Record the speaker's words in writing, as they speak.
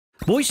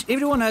Boys,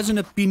 everyone has an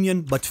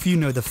opinion, but few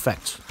know the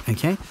facts,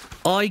 okay?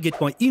 I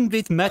get my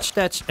in-depth match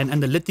stats and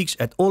analytics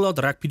at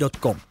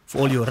AORtv.com for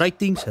all your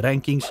ratings,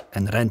 rankings,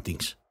 and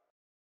rantings.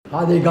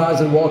 Hi there guys,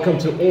 and welcome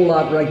to All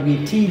Out Rugby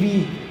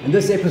TV. In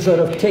this episode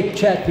of Tech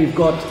Chat, we've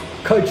got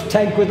Coach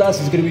Tank with us.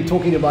 He's going to be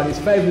talking about his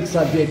favourite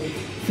subject,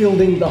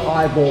 fielding the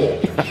high ball.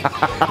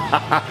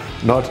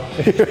 Not.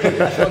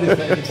 That's not his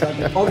favourite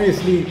subject.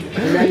 Obviously,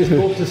 the man is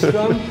brought to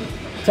scrum.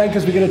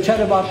 Tankers, we're going to chat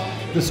about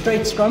the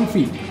straight scrum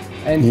feed.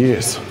 And,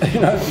 yes. You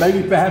know,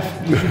 maybe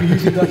perhaps we should be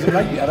using those in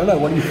rugby. I don't know.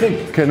 What do you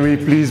think? Can we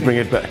please bring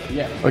it back?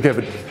 Yeah. Okay,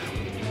 but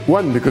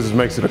one, because it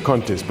makes it a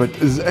contest, but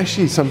there's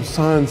actually some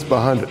science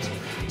behind it.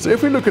 So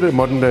if we look at a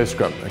modern day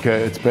scrum,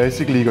 okay, it's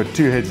basically you've got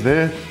two heads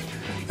there,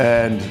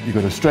 and you've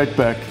got a straight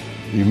back.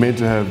 You're meant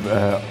to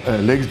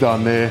have legs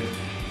down there,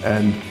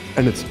 and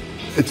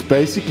it's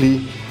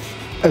basically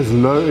as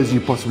low as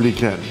you possibly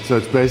can. So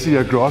it's basically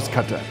a grass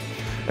cutter.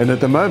 And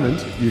at the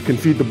moment, you can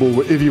feed the ball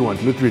wherever you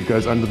want. Literally, it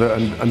goes under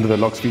the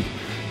lock's feet.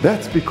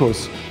 That's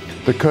because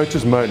the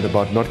coaches moaned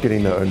about not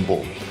getting their own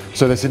ball.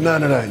 So they said, no.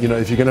 You know,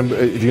 if you're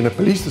gonna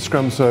police the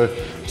scrum so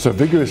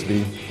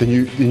vigorously, then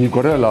you've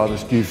got to allow the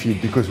skew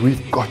feed, because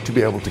we've got to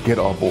be able to get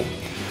our ball.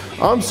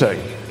 I'm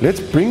saying, let's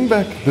bring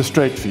back the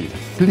straight feed,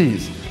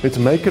 please. Let's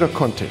make it a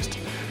contest.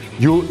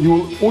 You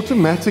will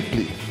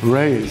automatically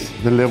raise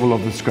the level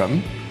of the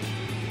scrum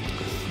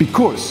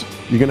because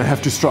you're going to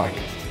have to strike.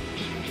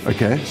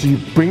 Okay, so you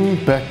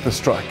bring back the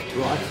strike.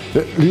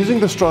 Right. Losing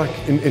the strike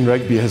in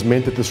rugby has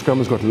meant that the scrum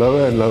has got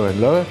lower and lower and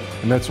lower,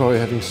 and that's why we're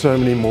having so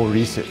many more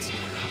resets.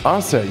 I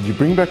say you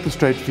bring back the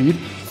straight feed,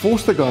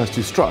 force the guys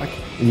to strike,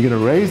 and you're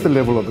going to raise the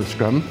level of the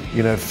scrum.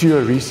 You're going to have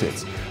fewer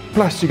resets.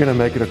 Plus, you're going to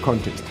make it a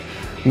contest.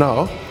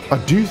 Now, I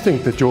do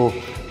think that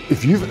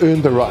if you've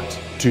earned the right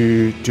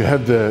to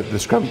have the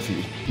scrum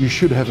feed, you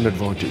should have an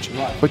advantage.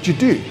 Right. But you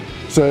do.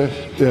 So.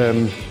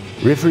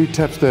 Referee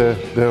taps the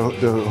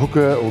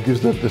hooker or gives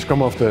the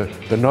scrum off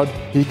the nod,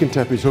 he can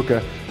tap his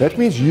hooker. That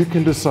means you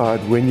can decide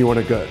when you want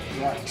to go.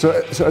 Right. So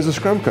as a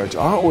scrum coach,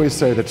 I always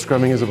say that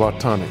scrumming is about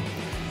timing.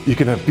 You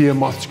can have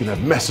behemoths, you can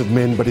have massive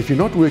men, but if you're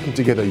not working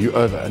together, you're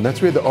over. And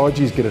that's where the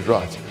RGs get it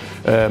right.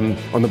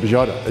 On the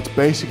Bajada, it's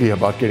basically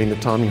about getting the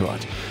timing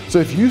right. So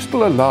if you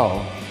still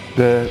allow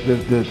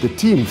the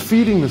team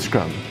feeding the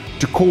scrum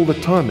to call the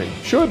timing,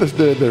 sure,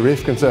 the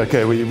ref can say,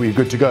 okay, we're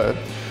good to go.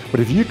 But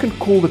if you can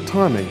call the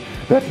timing,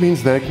 that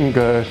means they can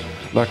go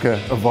like a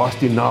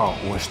varsity now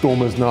or a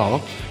stormers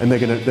now, and they're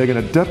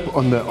gonna dip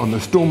on the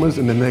stormers,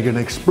 and then they're gonna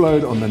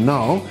explode on the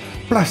now.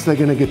 Plus, they're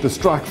gonna get the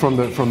strike from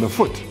the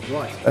foot.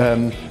 Right.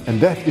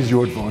 And that is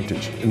your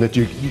advantage, in that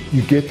you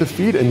get the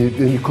feed and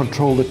you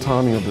control the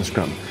timing of the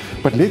scrum.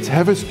 But let's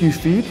have a skew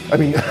feed. I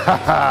mean,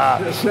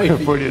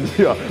 brilliant.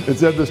 Yeah,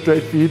 let's have the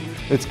straight feed.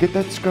 Let's get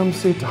that scrum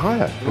set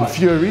higher and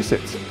fewer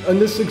resets. In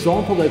this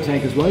example though,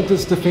 Tankers, won't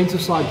this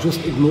defensive side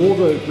just ignore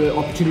the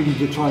opportunity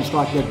to try and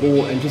strike that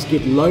ball and just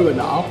get lower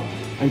now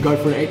and go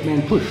for an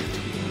 8-man push?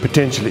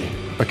 Potentially.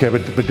 Okay,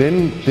 but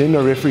then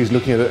the referee is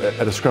looking at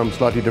a scrum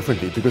slightly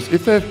differently, because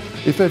if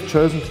they've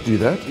chosen to do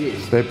that,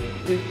 yes, they're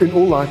in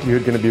all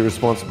likelihood going to be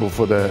responsible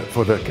for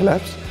the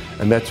collapse.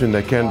 And that's when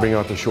they can bring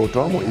out the short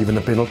arm or even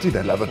a penalty.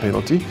 They love a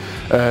penalty.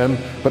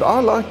 But I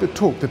like the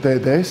talk that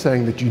they're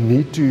saying that you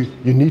need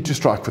to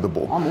strike for the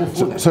ball. I'm all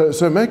for that.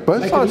 So make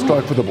both sides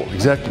strike for the ball.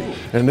 Exactly.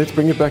 And let's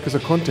bring it back as a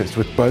contest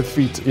with both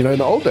feet. You know, in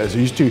the old days,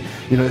 you used to,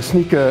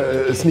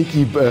 sneaky,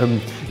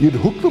 you'd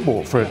hook the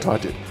ball for a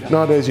tight head. Yeah.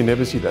 Nowadays, you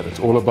never see that. It's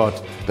all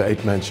about the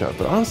 8-man show.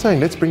 But I'm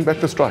saying, let's bring back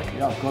the strike.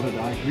 Yeah, I've got it.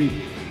 I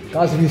agree.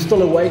 Guys, if you're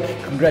still awake,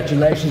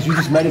 congratulations. You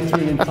just made it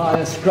through an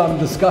entire scrum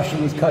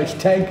discussion with Coach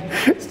Tank.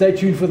 Stay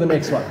tuned for the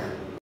next one.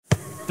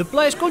 The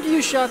players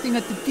continue shouting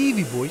at the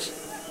TV, boys.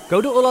 Go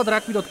to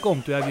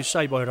AORtv.com to have your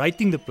say by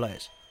rating the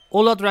players.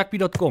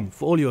 AORtv.com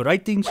for all your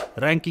ratings,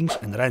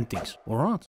 rankings, and rantings. Alright.